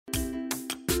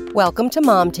Welcome to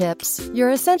Mom Tips, your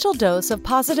essential dose of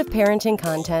positive parenting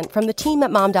content from the team at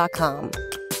mom.com.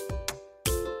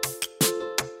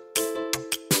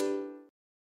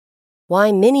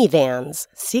 Why minivans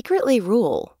secretly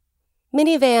rule.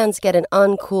 Minivans get an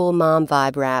uncool mom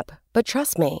vibe rap, but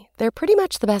trust me, they're pretty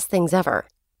much the best things ever.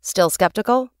 Still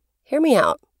skeptical? Hear me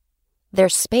out. They're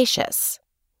spacious.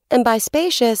 And by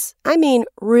spacious, I mean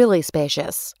really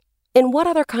spacious. In what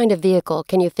other kind of vehicle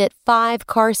can you fit 5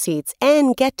 car seats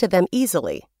and get to them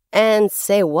easily? And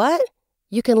say what?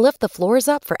 You can lift the floors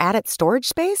up for added storage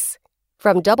space?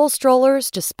 From double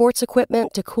strollers to sports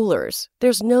equipment to coolers,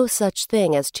 there's no such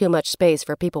thing as too much space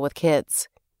for people with kids.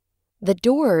 The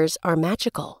doors are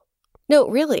magical. No,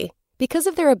 really. Because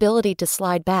of their ability to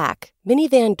slide back,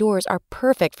 minivan doors are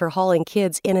perfect for hauling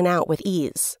kids in and out with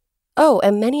ease. Oh,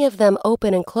 and many of them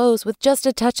open and close with just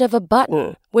a touch of a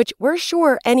button, which we're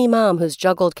sure any mom who's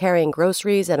juggled carrying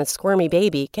groceries and a squirmy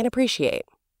baby can appreciate.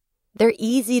 They're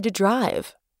easy to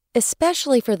drive,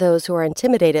 especially for those who are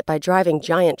intimidated by driving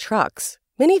giant trucks.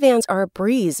 Minivans are a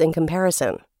breeze in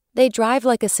comparison. They drive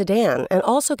like a sedan and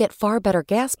also get far better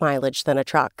gas mileage than a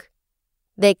truck.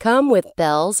 They come with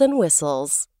bells and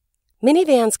whistles.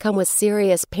 Minivans come with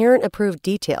serious parent-approved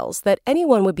details that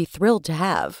anyone would be thrilled to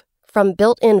have. From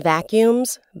built-in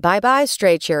vacuums, bye-bye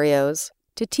stray Cheerios,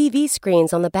 to TV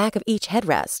screens on the back of each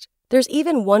headrest. There's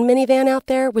even one minivan out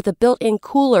there with a built-in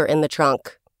cooler in the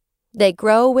trunk. They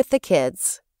grow with the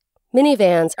kids.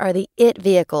 Minivans are the it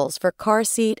vehicles for car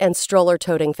seat and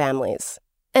stroller-toting families.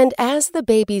 And as the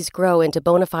babies grow into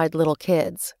bona fide little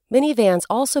kids, minivans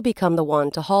also become the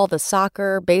one to haul the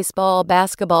soccer, baseball,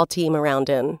 basketball team around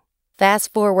in.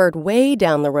 Fast forward way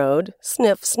down the road,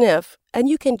 sniff, sniff, and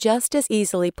you can just as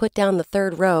easily put down the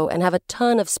third row and have a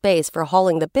ton of space for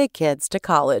hauling the big kids to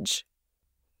college.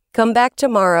 Come back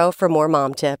tomorrow for more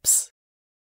mom tips.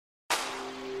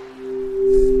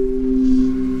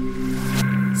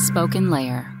 Spoken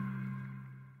Layer.